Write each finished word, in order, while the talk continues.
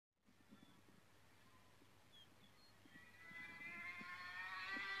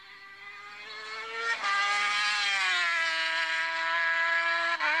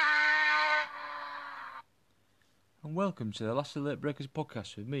and welcome to the Last of the Late Breakers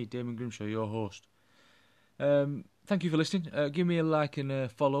podcast with me, Damon Grimshaw, your host. Thank you for listening. Give me a like and a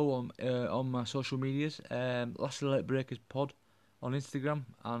follow on my social medias. Last of the Late Breakers pod on Instagram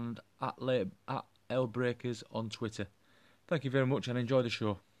and at LBreakers on Twitter. Thank you very much and enjoy the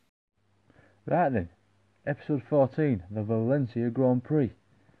show. Right then, episode 14, the Valencia Grand Prix.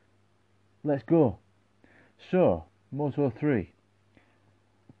 Let's go. So, Moto3.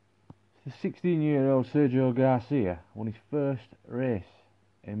 The 16-year-old Sergio Garcia won his first race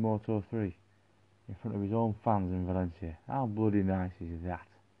in Moto3 in front of his own fans in Valencia. How bloody nice is that?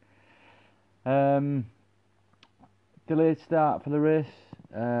 Delayed start for the race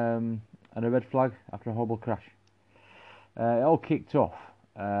and a red flag after a horrible crash. It all kicked off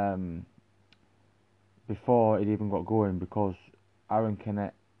before it even got going because Aaron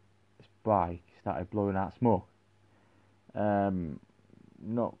Canet's bike started blowing out smoke.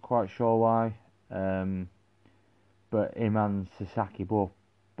 Not quite sure why, but him and Sasaki both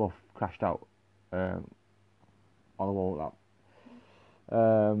crashed out on the wall lap,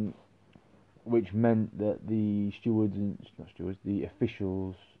 which meant that the the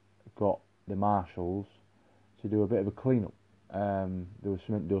officials got the marshals to do a bit of a clean up. There was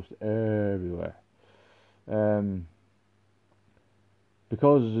cement dust everywhere.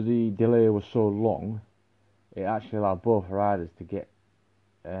 Because the delay was so long, it actually allowed both riders to get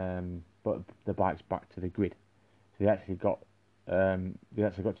but the bikes back to the grid. So they actually got to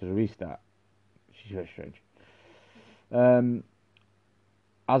the restart, which is very strange.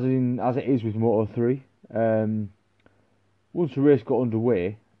 As it is with Moto3, once the race got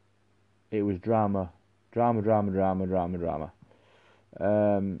underway, it was drama. We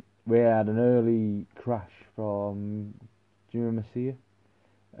had an early crash from Junior Masia.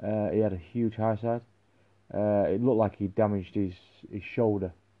 He had a huge high side. It looked like he damaged his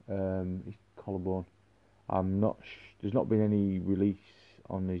shoulder, his collarbone. There's not been any release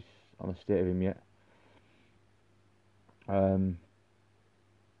on the state of him yet.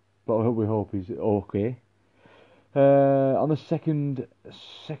 But we hope he's okay. On the second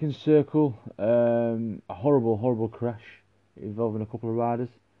circle, a horrible crash involving a couple of riders.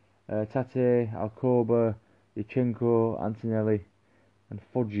 Tate, Alcoba, Yachenko, Antonelli, and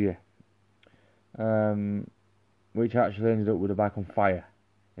Foggia. Which actually ended up with a bike on fire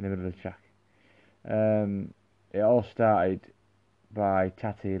in the middle of the track. It all started by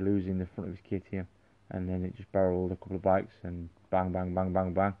Tati losing the front of his KTM, and then it just barreled a couple of bikes and bang,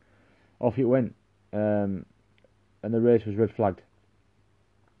 off it went. And the race was red flagged.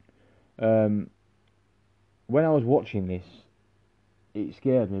 When I was watching this, it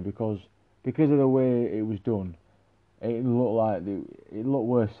scared me because of the way it was done. It looked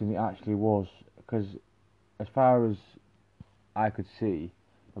worse than it actually was, because as far as I could see,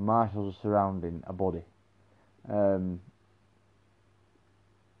 the marshals were surrounding a body.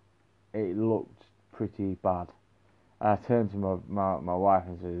 It looked pretty bad. I turned to my wife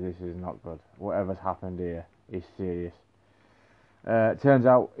and said, "This is not good. Whatever's happened here is serious." Turns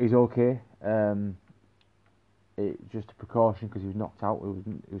out he's okay. It just a precaution because he was knocked out.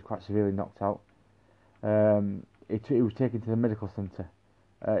 He was quite severely knocked out. He was taken to the medical centre.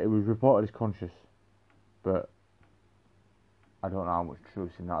 It was reported as conscious, but I don't know how much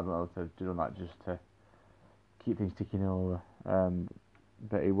truth in that. I don't know if they're doing that just to keep things ticking over.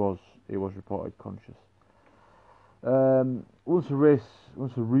 But he was reported conscious. Once the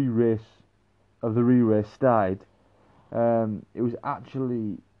re-race started, it was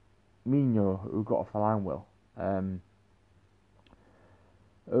actually Mino who got off the line well. It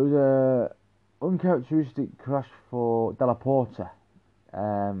was a uncharacteristic crash for Della Porta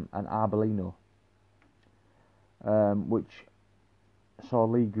and Arbolino, which saw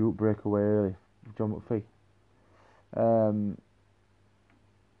Lee Group break away early with John McPhee.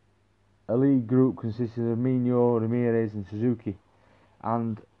 A league group consisted of Mino, Ramirez and Suzuki,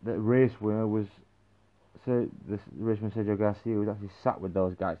 and the race winner was the raceman Sergio Garcia, who was actually sat with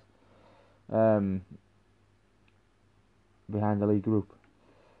those guys behind the league group.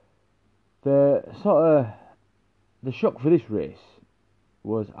 The shock for this race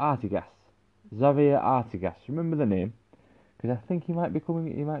was Artigas, Xavier Artigas. Remember the name? Because I think he might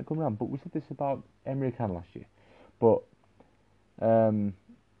come around. But we said this about Emre Can last year. But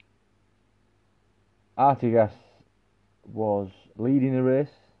Artigas was leading the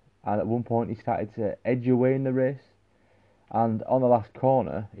race, and at one point he started to edge away in the race, and on the last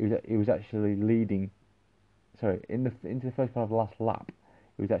corner he was actually leading. Sorry, into the first part of the last lap,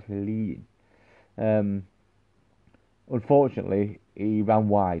 he was actually leading. Unfortunately, he ran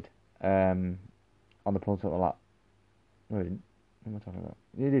wide on the penultimate lap. No, he didn't. What am I talking about?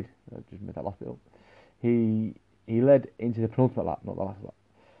 He did. I just made that last bit up. He he led into the penultimate lap, not the last lap,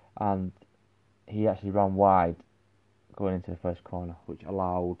 and he actually ran wide going into the first corner, which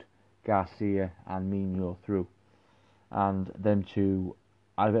allowed Garcia and Mino through, and them two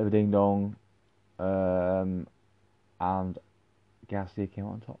had a bit of a ding dong, and Garcia came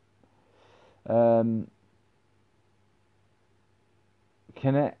out on top.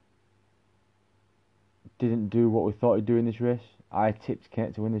 Kennett didn't do what we thought he'd do in this race. I tipped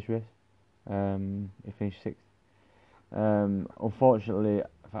Kennett to win this race. He finished 6th. Unfortunately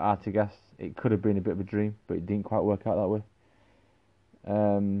for Artigas, it could have been a bit of a dream, but it didn't quite work out that way.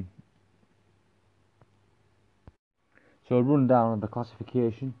 So a rundown of the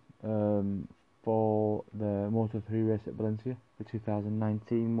classification for the Moto3 race at Valencia, the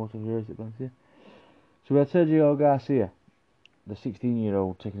 2019 Moto3 race at Valencia. So we had Sergio Garcia, the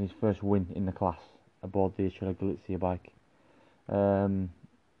 16-year-old, taking his first win in the class aboard the Estrella Galicia bike. Following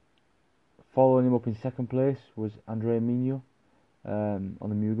him up in second place was Andrea Mino on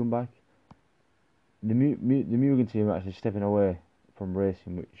the Mugen bike. The Mugen team are actually stepping away from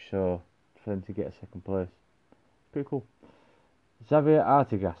racing, which so for them to get a second place. Pretty cool. Xavier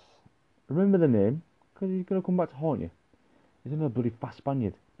Artigas. Remember the name, because he's going to come back to haunt you. He's another bloody fast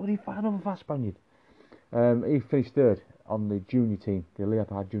Spaniard. Another fast Spaniard. He finished 3rd on the junior team, the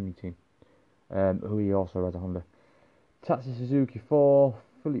Leopard junior team, who he also rides a Honda. Tatsu Suzuki 4th,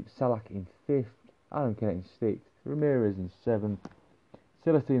 Philippe Salac in 5th, Alan Kennett in 6th, Ramirez in 7th,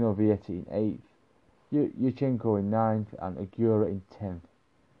 Celestino Vietti in 8th, Yurchenko in 9th, and Agura in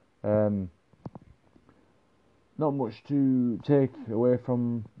 10th. Not much to take away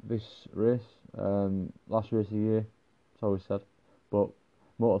from this race. Last race of the year, it's always sad, but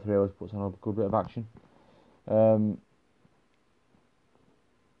Moto3 always puts on a good bit of action.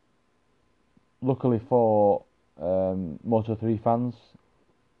 Luckily for Moto3 fans,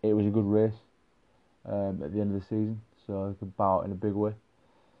 it was a good race at the end of the season, so I could bow out in a big way.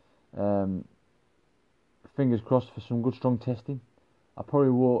 Fingers crossed for some good strong testing. I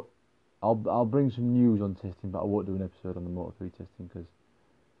probably won't. I'll bring some news on testing, but I won't do an episode on the Moto3 testing because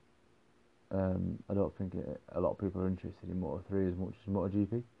I don't think a lot of people are interested in Moto3 as much as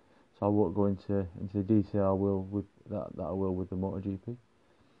MotoGP. So I won't go into the detail I will with that I will with the MotoGP.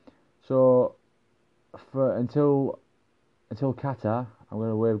 So until Qatar, I'm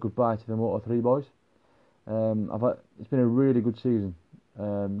going to wave goodbye to the Moto3 boys. It's been a really good season.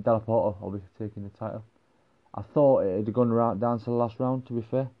 Dalla Porta obviously taking the title. I thought it had gone down to the last round, to be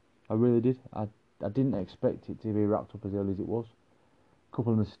fair. I really did. I didn't expect it to be wrapped up as early as it was. A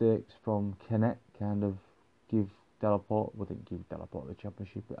couple of mistakes from Kennett kind of didn't give Dalla Porta the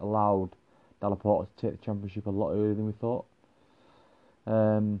championship. It allowed Dalla Porta to take the championship a lot earlier than we thought.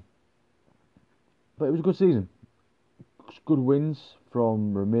 But it was a good season. Good wins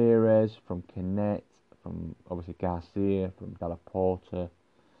from Ramirez, from Kennett, from obviously Garcia, from Dalla Porta.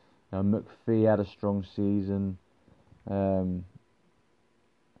 McPhee had a strong season.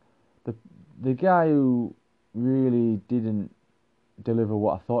 The guy who really didn't deliver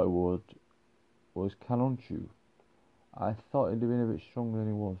what I thought he would was Canonchu. I thought he'd have been a bit stronger than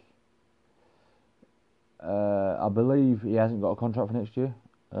he was. I believe he hasn't got a contract for next year,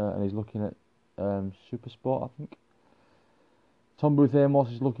 and he's looking at Super Sport, I think. Tom Booth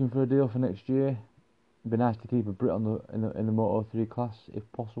Amos is looking for a deal for next year. It'd be nice to keep a Brit in the Moto3 class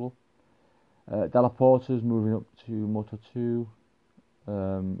if possible. Dalla Porta's moving up to Moto2.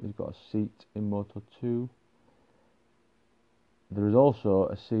 He's got a seat in Moto2. There is also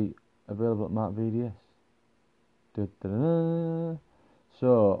a seat available at Mark VDS.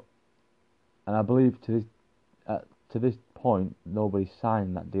 So, and I believe to this point nobody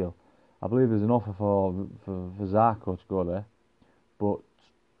signed that deal. I believe there's an offer for Zarco to go there, but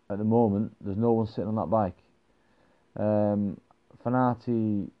at the moment there's no one sitting on that bike.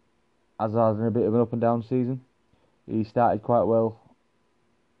 Fanati has had a bit of an up and down season. He started quite well.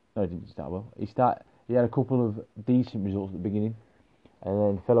 No, he didn't start well. He had a couple of decent results at the beginning, and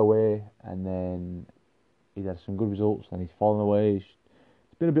then fell away, and then he's had some good results, and he's fallen away.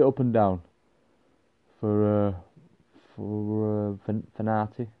 It's been a bit up and down for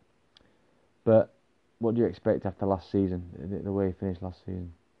Fanati. But what do you expect after last season, the way he finished last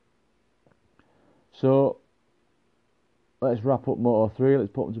season? So let's wrap up Moto3.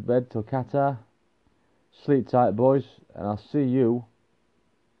 Let's put them to bed till Qatar. Sleep tight, boys, and I'll see you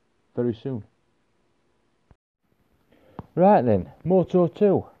very soon. Right then,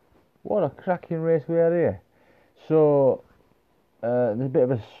 Moto2. What a cracking race we had here. So, there's a bit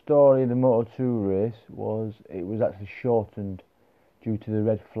of a story in the Moto2 race. It was actually shortened due to the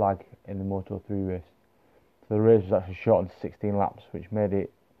red flag in the Moto3 race. So the race was actually shortened to 16 laps, which made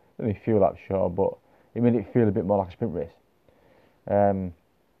it only a few laps shorter, but it made it feel a bit more like a sprint race.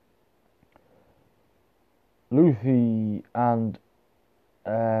 Luthi and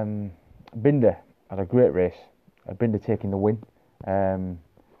Binder had a great race. Binder taking the win. Binder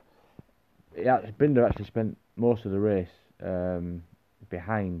actually spent most of the race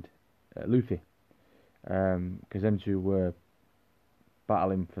behind Luthi, because them two were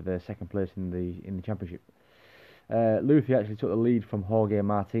battling for the second place in the championship. Luthi actually took the lead from Jorge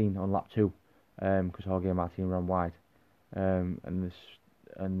Martin on lap 2, because Jorge Martin ran wide, and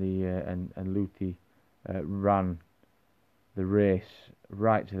Luthi ran the race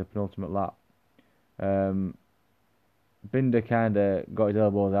right to the penultimate lap. Binder kind of got his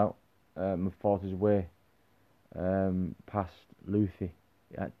elbows out and fought his way past Luthi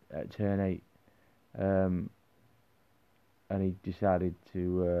at turn 8, and he decided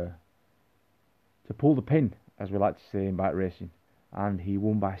to pull the pin, as we like to say in bike racing, and he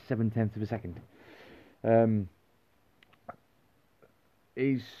won by 0.7 of a second.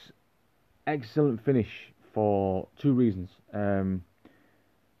 His excellent finish for 2 reasons.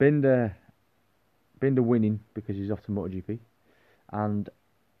 Binder winning because he's off to MotoGP, and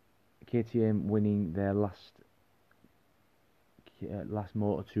KTM winning their last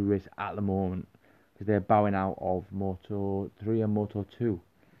Moto2 race at the moment, because they're bowing out of Moto3 and Moto2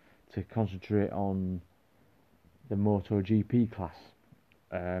 to concentrate on the MotoGP class.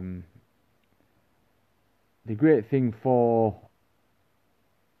 The great thing for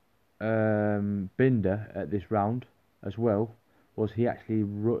Binder at this round as well was he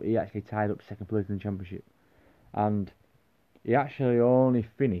actually tied up second place in the championship, and he actually only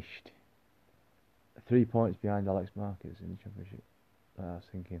finished 3 points behind Alex Marquez in the championship. I was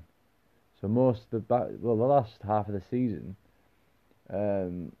thinking, so the last half of the season,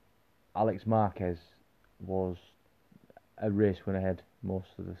 Alex Marquez was a race win ahead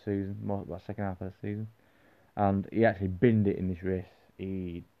most of the season, about second half of the season, and he actually binned it in this race.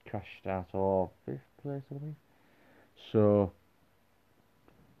 He crashed out of 5th place, I believe. So,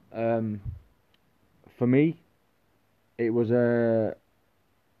 for me, it was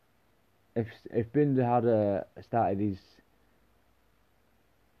if Binder had started his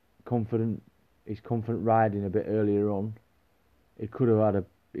confident riding a bit earlier on, it could have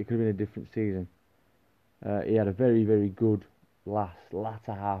been a different season. He had a very, very good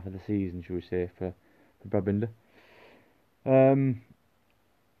latter half of the season, shall we say, for Brad Binder.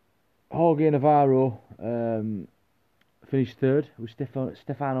 Jorge Navarro finished 3rd with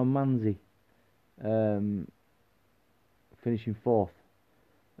Stefano Manzi finishing 4th.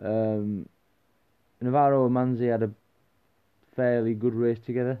 Navarro and Manzi had a fairly good race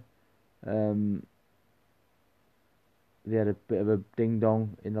together. They had a bit of a ding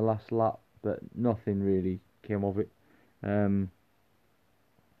dong in the last lap, but nothing really came of it. The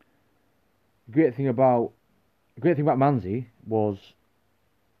great thing about Manzi was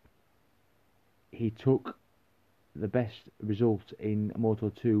he took the best result in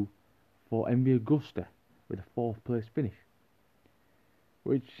Moto2 for MV Agusta with a 4th place finish,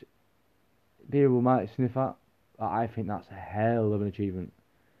 which people might sniff at. I think that's a hell of an achievement.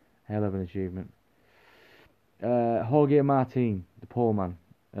 Jorge Martin, the pole man,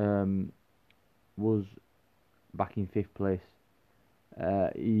 was back in 5th place.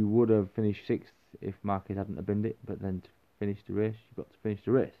 He would have finished 6th if Marquez hadn't have binned it, but then to finish the race, you've got to finish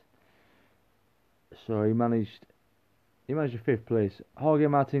the race. So he managed a 5th place. Jorge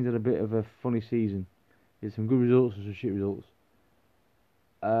Martin's had a bit of a funny season. He had some good results and some shit results.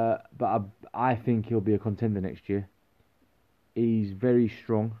 But I think he'll be a contender next year. He's very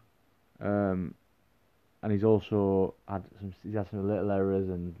strong, and he's also had some little errors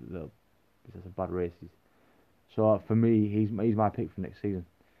and he's had some bad races. So for me, he's my pick for next season.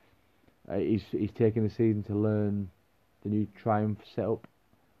 He's taking the season to learn the new Triumph setup,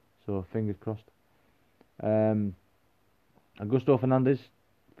 so fingers crossed. Augusto Fernandez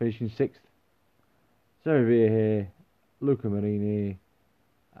finishing 6th. Sergio, Luca Marini,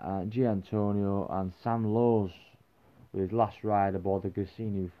 Gianantonio and Sam Lowe's with his last ride aboard the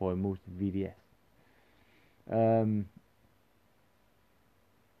Gresini before he moves to VDS.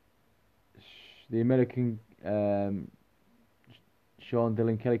 The American Sean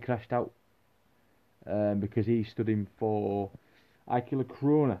Dillon Kelly crashed out because he stood in for Ike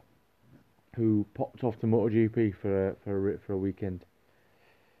Krona, who popped off to MotoGP for a weekend.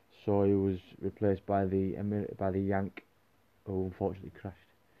 So he was replaced by the Yank, who unfortunately crashed.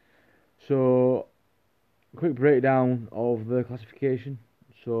 So, quick breakdown of the classification.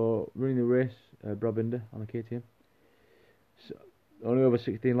 So, running the race, Brad Binder on the KTM. So, only over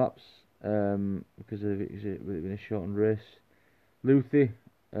 16 laps because of it being a shortened race. Luthi,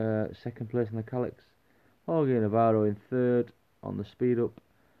 2nd place in the Calix. Jorge Navarro in third on the speed up,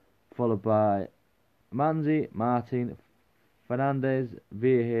 followed by Manzi, Martin, Fernandez,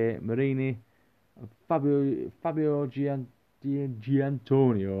 Vieje, Marini, Fabio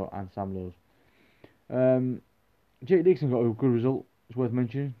Giantonio, and Sam Lowes. Jake Dixon got a good result. It's worth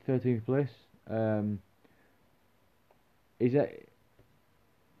mentioning, 13th place.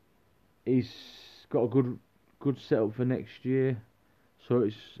 He's got a good setup for next year. So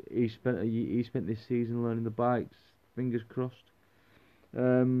he spent this season learning the bikes. Fingers crossed.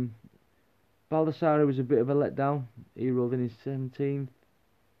 Baldassare was a bit of a letdown. He rolled in his 17th.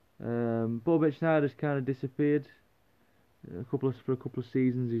 Bobet Schneider's kind of disappeared. For a couple of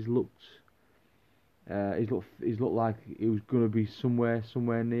seasons, he's looked like he was going to be somewhere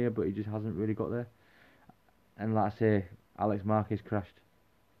near, but he just hasn't really got there. And like I say, Alex Marquez crashed.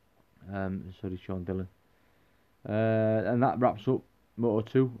 So did Sean Dillon. And that wraps up Moto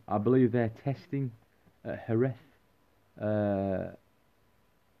 2. I believe they're testing at Jerez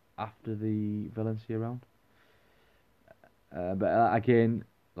after the Valencia round. But again,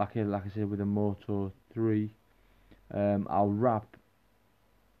 like I said with the Moto 3, I'll wrap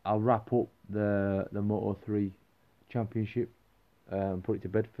up the Moto 3 championship and put it to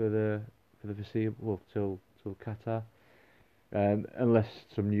bed for the foreseeable till Qatar. Unless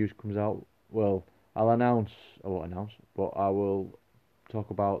some news comes out, well, I won't announce, but I will talk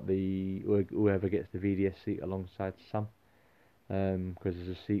about whoever gets the VDS seat alongside Sam, because there's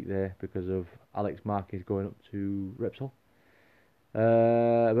a seat there because of Alex Marquez going up to Repsol.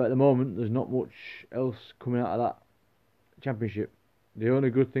 But at the moment, there's not much else coming out of that championship. The only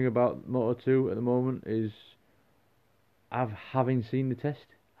good thing about Moto 2 at the moment is having seen the test,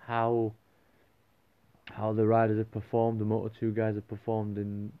 how the riders have performed, the Moto 2 guys have performed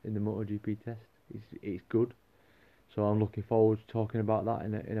in the MotoGP test. It's good. So I'm looking forward to talking about that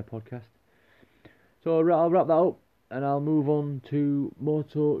in a podcast. So I'll wrap that up and I'll move on to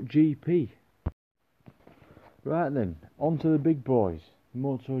MotoGP. Right then, on to the big boys,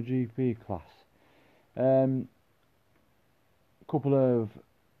 MotoGP class. Couple of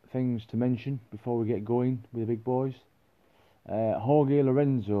things to mention before we get going with the big boys. Jorge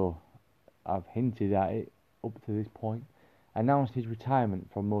Lorenzo, I've hinted at it up to this point, announced his retirement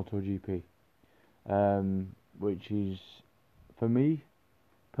from MotoGP, which is, for me,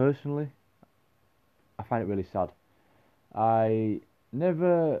 personally, I find it really sad. When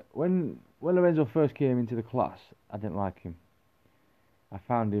Lorenzo first came into the class, I didn't like him. I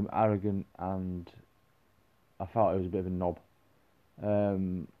found him arrogant and I felt he was a bit of a knob.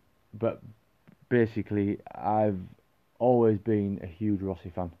 But basically, I've always been a huge Rossi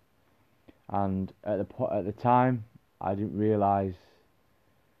fan, and at the time, I didn't realise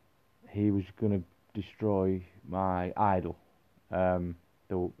he was going to destroy my idol. And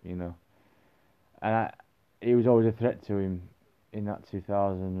he was always a threat to him in that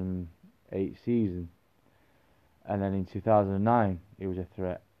 2008 season, and then in 2009 he was a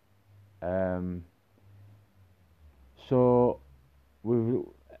threat. So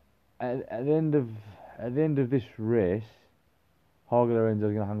at the end of this race, Jorge Lorenzo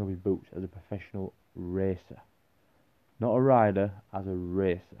is going to hang up his boots as a professional racer, not a rider, as a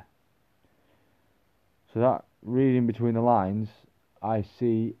racer. So that, reading between the lines, I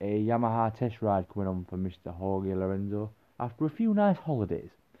see a Yamaha test ride coming on for Mr. Jorge Lorenzo after a few nice holidays.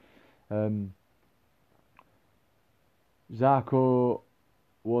 Zarco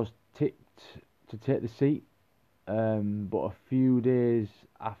was tipped to take the seat, but a few days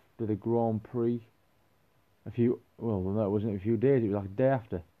after the Grand Prix, it wasn't a few days, it was like a day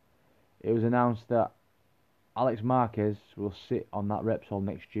after, it was announced that Alex Marquez will sit on that Repsol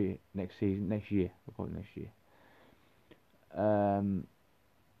next year. We'll call it next year.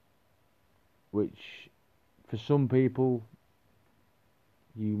 Which, for some people,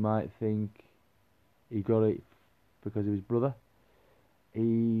 you might think he got it because of his brother.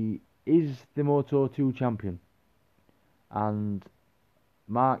 He is the Moto 2 champion, and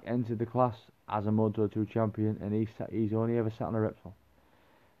Mark entered the class as a Moto 2 champion, and he's only ever sat on a Repsol.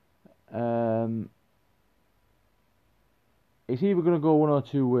 It's either going to go one or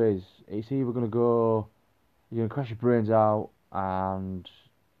two ways. It's either going to go, he's going to crash his brains out and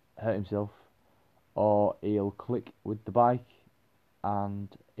hurt himself, or he'll click with the bike and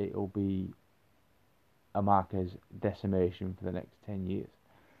it'll be a Marquez decimation for the next 10 years.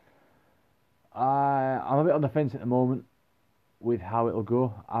 I'm a bit on the fence at the moment with how it'll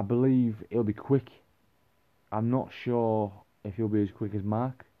go. I believe it'll be quick. I'm not sure if he'll be as quick as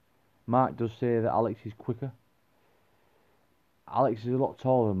Mark. Mark does say that Alex is quicker. Alex is a lot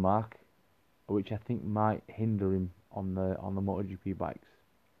taller than Mark, which I think might hinder him on the MotoGP bikes.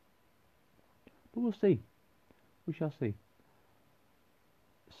 But we'll see. We shall see.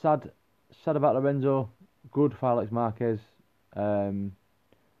 Sad about Lorenzo. Good for Alex Marquez. Um,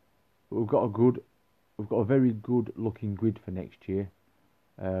 we've got a very good looking grid for next year.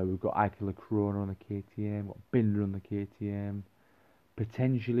 We've got Ike Leckrona on the KTM, got Binder on the KTM,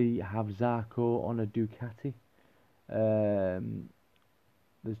 potentially have Zarco on a Ducati.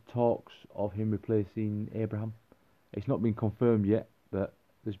 There's talks of him replacing Abraham. It's not been confirmed yet, but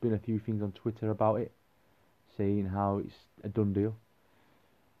there's been a few things on Twitter about it, saying how it's a done deal.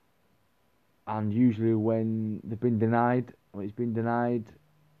 And usually when it's been denied,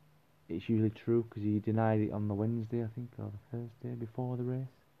 it's usually true, because he denied it on the Wednesday, I think, or the Thursday before the race.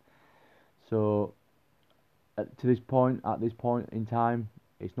 So at this point in time,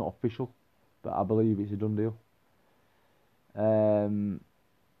 it's not official, but I believe it's a done deal.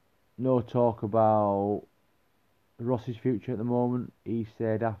 No talk about Rossi's future at the moment. He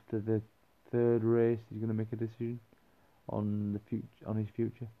said after the third race he's going to make a decision on his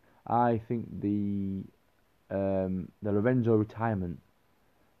future. I think the Lorenzo retirement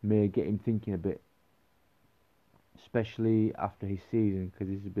may get him thinking a bit, especially after his season, because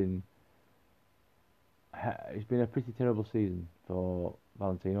it's been a pretty terrible season for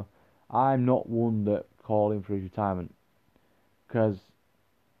Valentino. I'm not one that call him for his retirement, because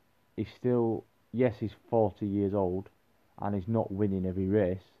he's 40 years old and he's not winning every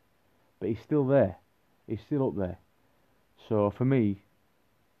race, but he's still there. He's still up there. So for me,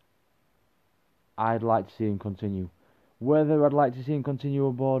 I'd like to see him continue. Whether I'd like to see him continue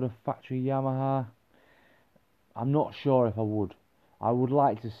aboard a factory Yamaha, I'm not sure if I would. I would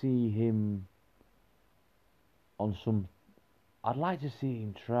like to see him I'd like to see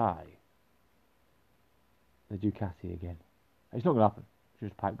him try the Ducati again. It's not going to happen. It's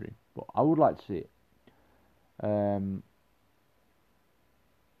just a pipe dream. But I would like to see it. But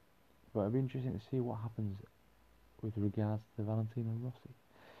it'd be interesting to see what happens with regards to Valentino Rossi.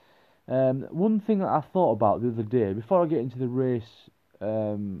 One thing that I thought about the other day, before I get into the race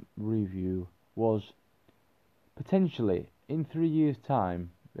review, was potentially in 3 years'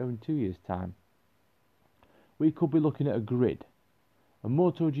 time, or in 2 years' time, we could be looking at a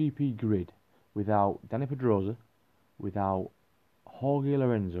MotoGP grid, without Dani Pedrosa, without Jorge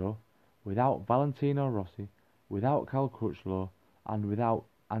Lorenzo, without Valentino Rossi, without Cal Crutchlow, and without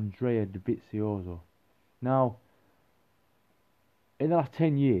Andrea Dovizioso. Now, in the last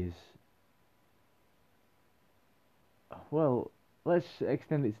 10 years, well, let's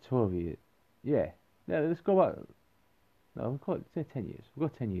extend it to 12 years. Yeah, let's go back. No, we'll call it, say 10 years. We'll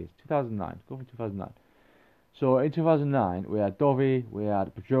go 10 years. 2009. Go from 2009. So in 2009, we had Dovi, we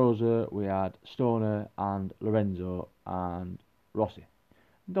had Pedrosa, we had Stoner, and Lorenzo, and Rossi.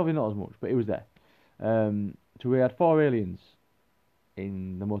 Dovi not as much, but he was there. So we had 4 aliens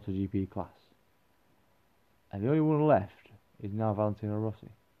in the MotoGP class. And the only one left is now Valentino Rossi.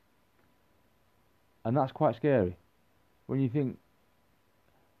 And that's quite scary. When you think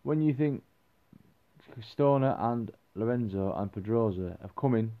Stoner and Lorenzo and Pedrosa have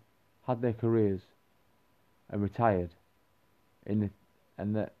come in, had their careers, and retired, and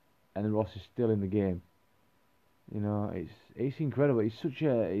Ross is still in the game. You know, it's incredible. It's such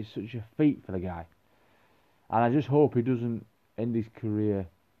a feat for the guy, and I just hope he doesn't end his career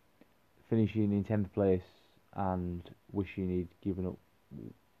finishing in 10th place and wishing he'd given up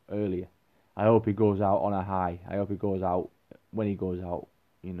earlier. I hope he goes out on a high. I hope he goes out, when he goes out,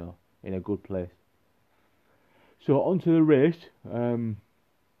 you know, in a good place. So onto the race.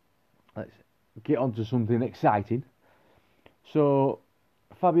 Let's get onto something exciting. So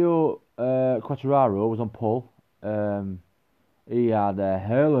Fabio Quartararo was on pole. He had a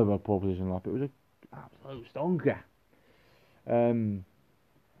hell of a pole position lap. It was an absolute stonker.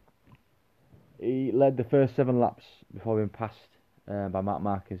 He led the first 7 laps before being passed by Marc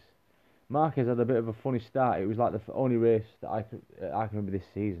Marquez. Marquez had a bit of a funny start. It was like the only race that I can remember this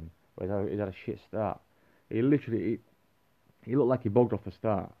season where he's had a shit start. He looked like he bogged off the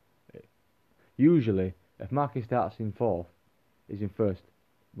start. Usually, if Marquez starts in 4th, he's in 1st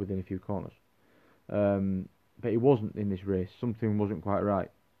within a few corners. But he wasn't in this race. Something wasn't quite right.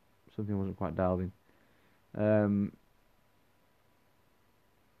 Something wasn't quite dialed in.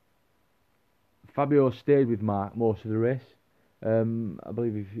 Fabio stayed with Marc most of the race. I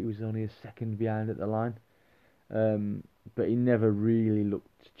believe he was only a second behind at the line. But he never really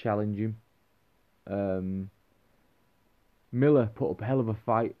looked to challenge him. Miller put up a hell of a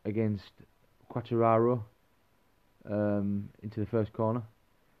fight against Quartararo into the first corner,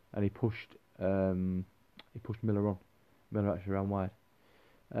 and he pushed Miller on. Miller actually ran wide.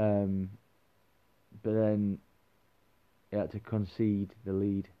 But then he had to concede the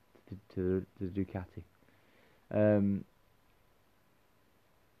lead to the Ducati. Um,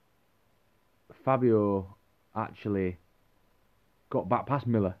 Fabio actually got back past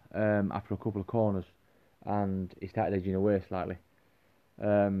Miller after a couple of corners, and he started edging away slightly.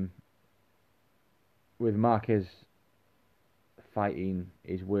 With Marquez fighting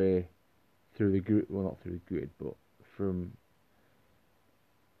his way through the grid, well, not through the grid, but from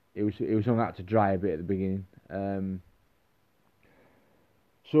it was hung out to dry a bit at the beginning.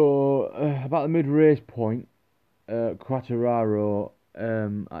 About the mid-race point, Quartararo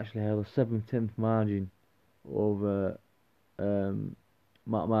actually held a 7/10 margin over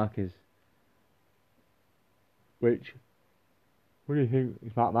Marc Marquez. Which, when you think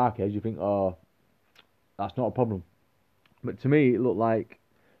it's Marc Marquez, you think, oh, that's not a problem. But to me, it looked like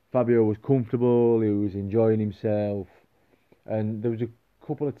Fabio was comfortable, he was enjoying himself, and there was a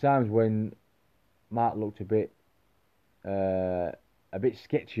couple of times when Mark looked a bit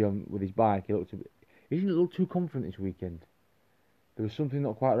sketchy with his bike. He didn't look too confident this weekend. There was something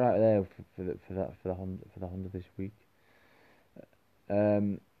not quite right there for the Honda this week.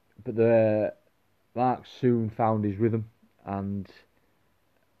 But Mark soon found his rhythm, and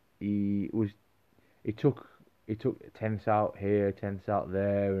he took tenths out here, tenths out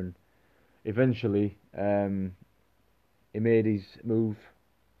there, and eventually he made his move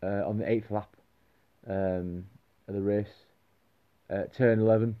on the 8th lap of the race. Turn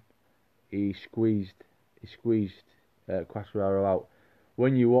 11, he squeezed Quartararo out.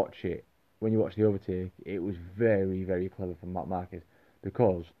 When you watch the overtake, it was very, very clever from Marc Marquez,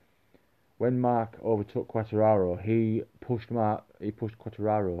 because when Marc overtook Quartararo, he pushed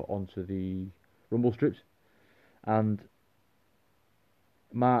Quartararo onto the rumble strips, and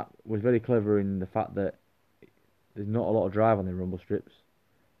Marc was very clever in the fact that there's not a lot of drive on the rumble strips,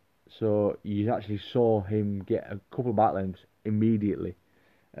 so you actually saw him get a couple of back lanes immediately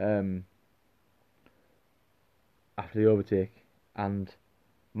after the overtake, and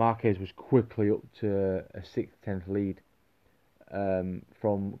Marquez was quickly up to a 6th, 10th lead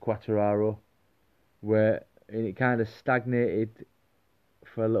from Quartararo, where it kind of stagnated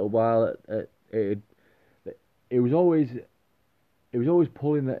for a little while. It was always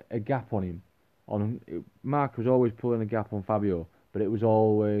pulling a gap on him. Marc was always pulling a gap on Fabio, but it was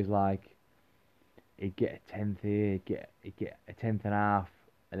always like he'd get a 10th here, he'd get a 10th and a half,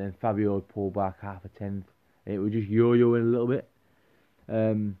 and then Fabio would pull back half a 10th, and it would just yo-yoing a little bit.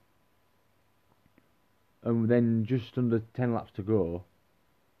 And then just under 10 laps to go,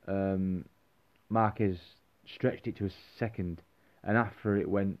 Marquez stretched it to a second, and after it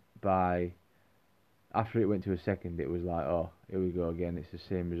went to a second, it was like, oh, here we go again. It's the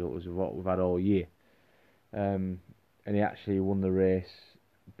same result as what we've had all year. And he actually won the race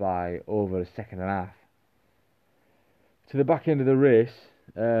by over a second and a half. To the back end of the race,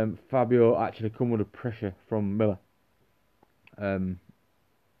 Fabio actually come under pressure from Miller.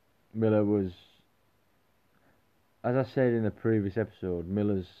 Miller was, as I said in the previous episode,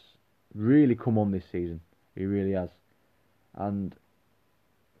 Miller's really come on this season. He really has. And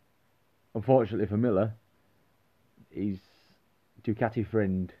unfortunately for Miller, his Ducati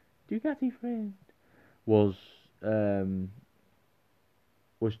friend was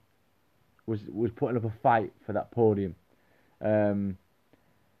putting up a fight for that podium,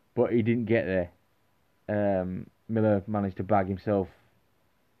 but he didn't get there. Miller managed to bag himself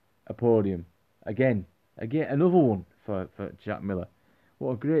a podium again, another one for Jack Miller.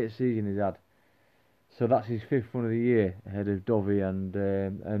 What a great season he's had. So that's his 5th one of the year, ahead of Dovi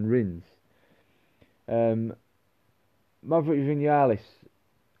and Rins. Maverick Vinales,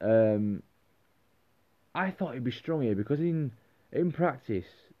 I thought he'd be strong here because in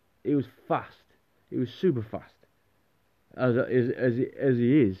practice he was fast. He was super fast, as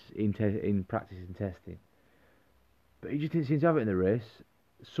he is in practice and testing. But he just didn't seem to have it in the race.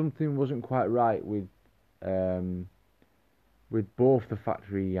 Something wasn't quite right with both the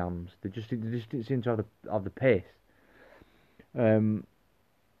factory yams. They just didn't seem to have the pace.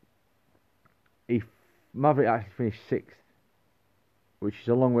 Maverick actually finished 6th, which is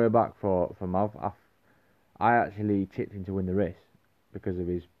a long way back for Mav. I actually tipped him to win the race because of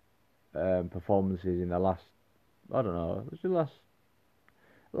his performances in the last, I don't know, it was the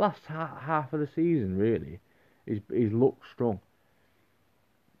last half of the season really. He's looked strong,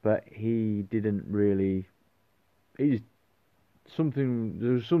 but he didn't really. There was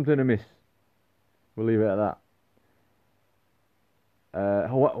something amiss. We'll leave it at that.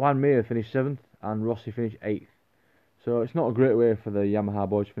 Juan Mir finished 7th and Rossi finished 8th. So it's not a great way for the Yamaha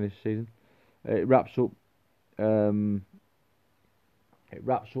boys to finish the season. It wraps up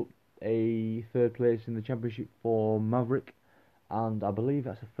a 3rd place in the championship for Maverick and I believe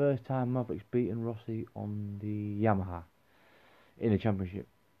that's the first time Mavericks beaten Rossi on the Yamaha in the championship.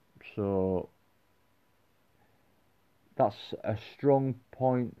 So that's a strong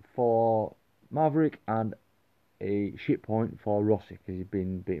point for Maverick and a shit point for Rossi because he's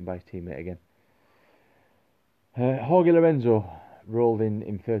been beaten by his teammate again. Jorge Lorenzo rolled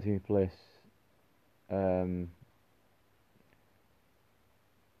in 13th place.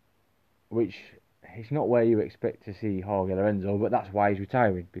 Which it's not where you expect to see Jorge Lorenzo, but that's why he's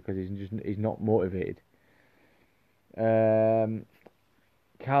retiring, because he's not motivated. Cal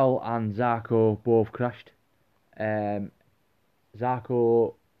and Zarco both crashed. Zarco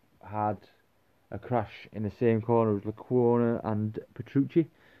had a crash in the same corner as Lecuona and Petrucci,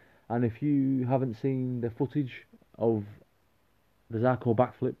 and if you haven't seen the footage of the Zarco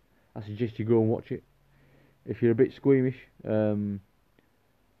backflip, I suggest you go and watch it. If you're a bit squeamish,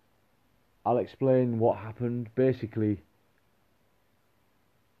 I'll explain what happened. Basically,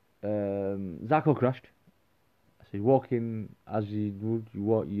 Zarco crashed. So he's walking as you would.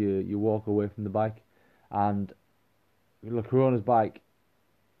 You walk away from the bike, and Lecuona's bike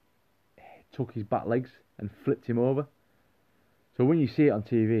took his back legs and flipped him over. So when you see it on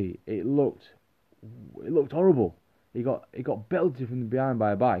TV, it looked horrible. He got belted from behind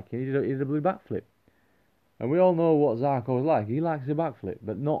by a bike, and he did a blue backflip. And we all know what Zarco's like. He likes a backflip,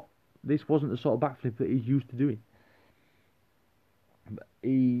 but not. This wasn't the sort of backflip that he's used to doing.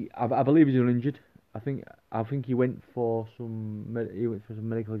 I believe he's uninjured. I think he went for some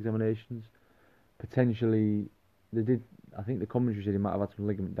medical examinations. Potentially, they did. I think the commentary said he might have had some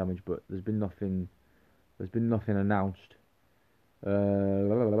ligament damage, but there's been nothing announced. Where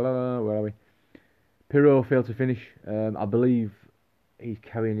are we? Pirro failed to finish. I believe he's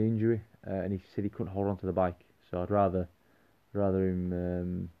carrying an injury, and he said he couldn't hold on to the bike. So I'd rather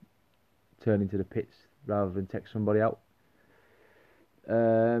him turn into the pits rather than take somebody out.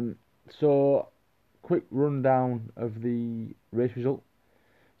 So, quick rundown of the race result.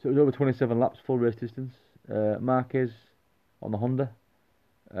 So it was over 27 laps, full race distance. Marquez on the Honda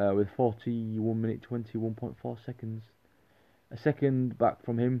with 41 minute 21.4 seconds. A second back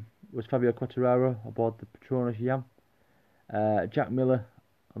from him was Fabio Quartararo aboard the Petronas Yam. Jack Miller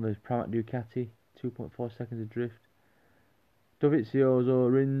on the Pramac Ducati, 2.4 seconds adrift. Dovizioso,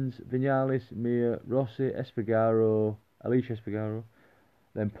 Rins, Vinales, Mir, Rossi, Alicia Espargaro.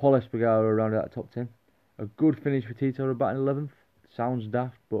 Then Paul Espargaro rounded out the top 10. A good finish for Tito Rabat in 11th. Sounds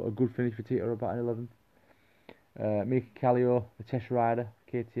daft, but a good finish for Tito Rabat in 11th. Mika Kallio, the test rider,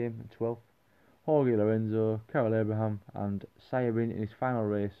 KTM in 12th. Jorge Lorenzo, Karel Abraham, and Sayabin in his final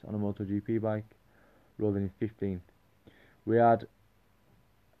race on a MotoGP bike, rolling in 15th. We had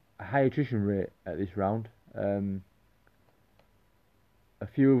a high attrition rate at this round. A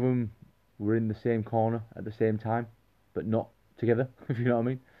few of them were in the same corner at the same time, but not together, if you know what I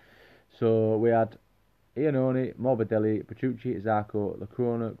mean. So we had Iannone, Morbidelli, Petrucci, Zarco,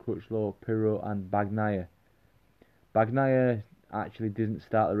 Lecuona, Crutchlow, Pirro, and Bagnaia. Bagnaia actually didn't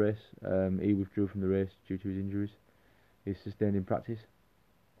start the race. He withdrew from the race due to his injuries he sustained in practice.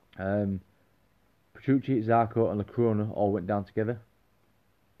 Petrucci, Zarco, and Lecuona all went down together.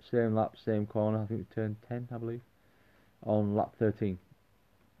 Same lap, same corner. I think it was turn 10, I believe, on lap 13.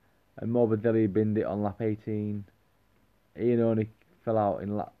 And Morbidelli binned it on lap 18. Iannone fell out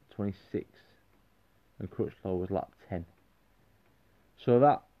in lap 26, and Crutchlow was lap 10. So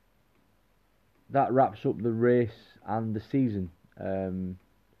that wraps up the race and the season for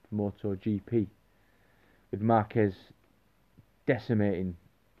MotoGP, with Marquez decimating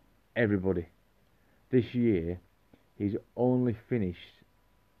everybody. This year, he's only finished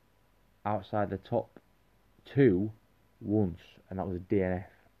outside the top 2 once, and that was a DNF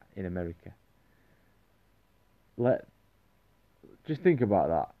in America. Just think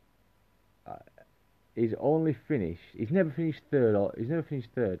about that. He's never finished third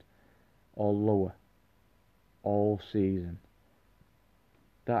or lower all season.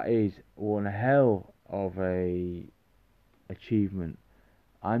 That is one hell of a achievement.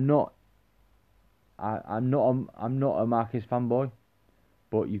 I'm not a Marquez fanboy,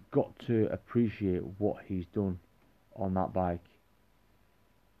 but you've got to appreciate what he's done on that bike.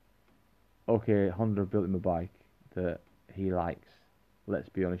 Okay, Honda built him a bike that he likes. Let's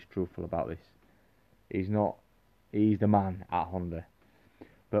be honest, truthful about this. He's the man at Honda.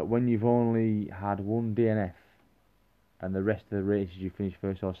 But when you've only had one DNF and the rest of the races you finish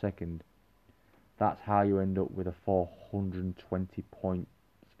first or second, that's how you end up with a 420 points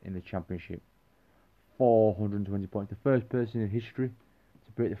in the championship. 420 points. The first person in history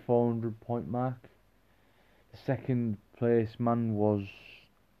to break the 400 point mark. The second place man was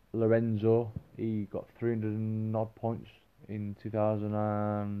Lorenzo. He got 300 and odd points in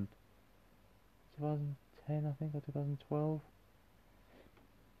 2010, I think, or 2012.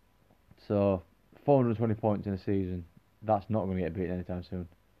 So 420 points in a season. That's not going to get beaten anytime soon.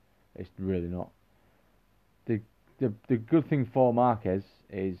 It's really not. The good thing for Marquez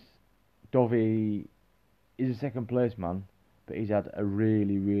is Dovey is a second place man, but he's had a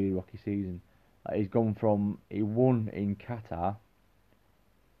really, really rocky season. He's gone from he won in Qatar,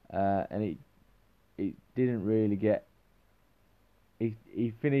 and it didn't really get.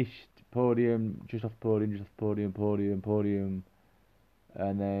 He finished podium, just off podium, podium,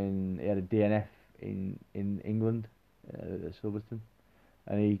 and then he had a DNF in England at Silverstone,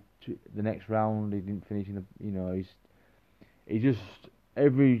 and the next round he didn't finish in the. He just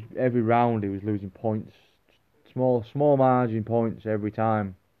every round he was losing points, small margin points every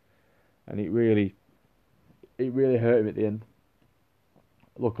time, and it really hurt him at the end.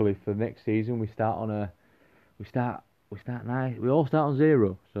 Luckily for next season we start nice. We all start on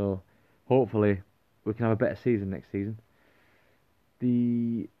 0, so hopefully we can have a better season next season.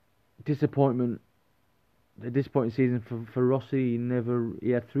 The disappointing season for Rossi.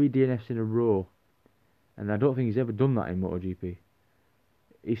 He had 3 DNFs in a row, and I don't think he's ever done that in MotoGP.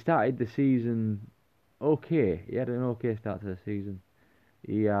 He started the season okay. He had an okay start to the season.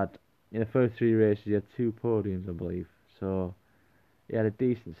 He had, in the first 3 races, he had 2 podiums, I believe. So he had a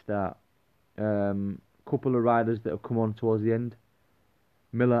decent start. Couple of riders that have come on towards the end,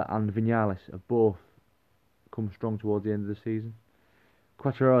 Miller and Vinales, have both come strong towards the end of the season.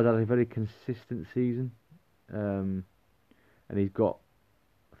 Quartararo's had a very consistent season, and he's got,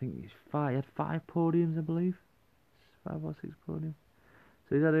 I think he had 5 podiums, I believe, 5 or 6 podiums.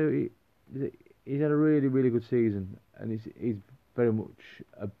 So he's had a really, really good season, and he's very much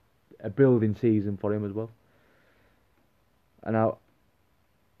a building season for him as well. And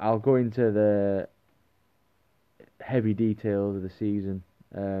I'll go into the heavy details of the season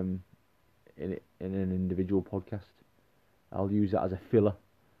in an individual podcast. I'll use that as a filler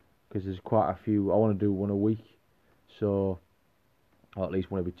because there's quite a few. I want to do one a week, or at least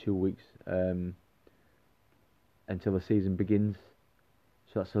one every 2 weeks until the season begins.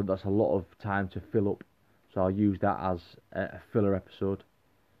 So that's a lot of time to fill up. So I'll use that as a filler episode.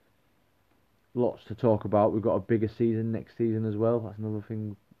 Lots to talk about. We've got a bigger season next season as well. That's another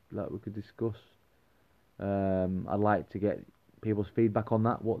thing that we could discuss. I'd like to get people's feedback on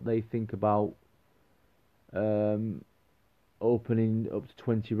that. What they think about opening up to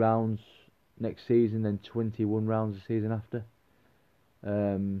 20 rounds next season, then 21 rounds the season after.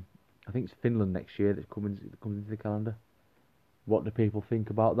 I think it's Finland next year that comes into the calendar. What do people think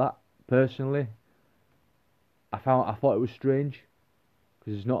about that? Personally, I thought it was strange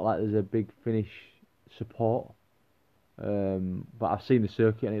because it's not like there's a big Finnish support. But I've seen the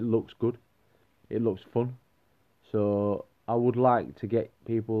circuit and it looks good. It looks fun. So I would like to get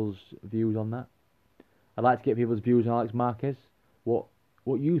people's views on that. I'd like to get people's views on Alex Marquez. What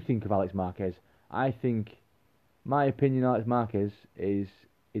you think of Alex Marquez? I think my opinion on Alex Marquez is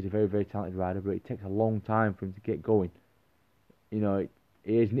a very, very talented rider, but it takes a long time for him to get going.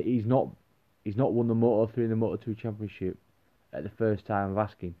 He's not won the Moto3 and the Moto2 Championship at the first time of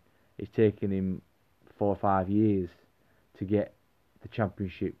asking. It's taken him 4 or 5 years to get the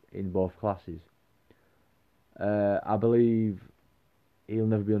championship in both classes. I believe he'll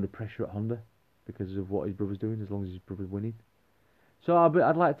never be under pressure at Honda because of what his brother's doing, as long as his brother's winning. So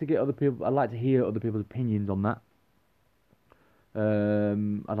I'd like to get other people. I'd like to hear other people's opinions on that.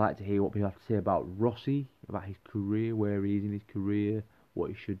 I'd like to hear what people have to say about Rossi, about his career, where he is in his career, what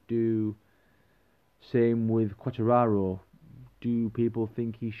he should do. Same with Quartararo. Do people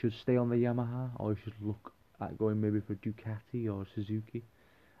think he should stay on the Yamaha, or he should look at going maybe for Ducati or Suzuki?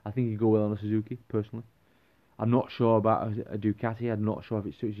 I think he'd go well on a Suzuki, personally. I'm not sure about a Ducati. I'm not sure if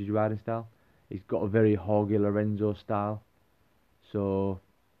it suits his riding style. He's got a very Jorge Lorenzo style, so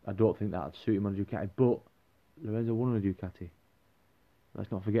I don't think that would suit him on a Ducati. But Lorenzo won on a Ducati.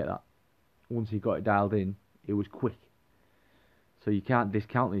 Let's not forget that. Once he got it dialed in, it was quick. So you can't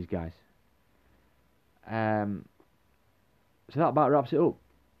discount these guys. So that about wraps it up.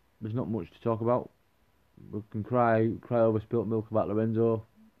 There's not much to talk about. We can cry over spilt milk about Lorenzo,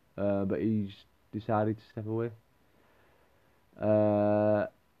 but he's decided to step away.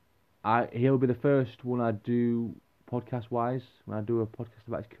 He'll be the first one I do podcast wise when I do a podcast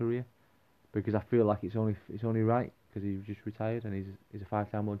about his career, because I feel like it's only right, because he's just retired and he's a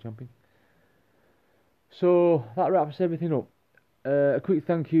 5-time world champion. So that wraps everything up. A quick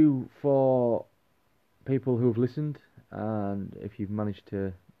thank you for people who have listened, and if you've managed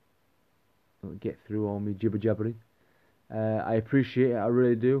to get through all me jibber jabbering, I appreciate it. I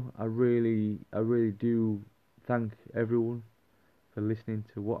really do. I really do thank everyone for listening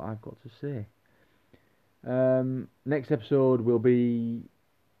to what I've got to say. Next episode will be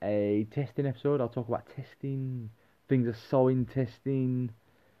a testing episode. I'll talk about testing, things I saw in testing,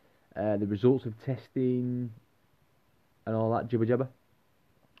 the results of testing, and all that jibber jabber.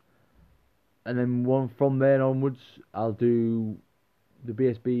 And then from there onwards, I'll do the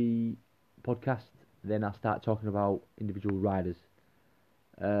BSB podcast. Then I'll start talking about individual riders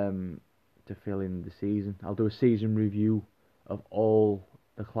to fill in the season. I'll do a season review of all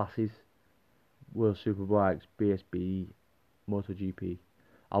the classes: World Superbikes, BSB, MotoGP.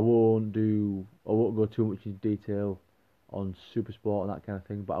 I won't go too much into detail on Supersport and that kind of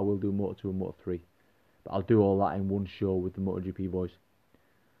thing, but I will do Moto2 and Moto3. But I'll do all that in one show with the MotoGP boys.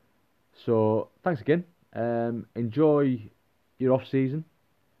 So thanks again. Enjoy your off season.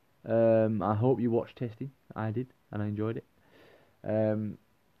 I hope you watched testing. I did, and I enjoyed it.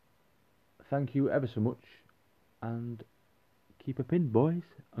 Thank you ever so much, and keep a pin, boys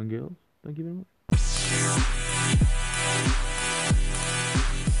and girls. Thank you very much.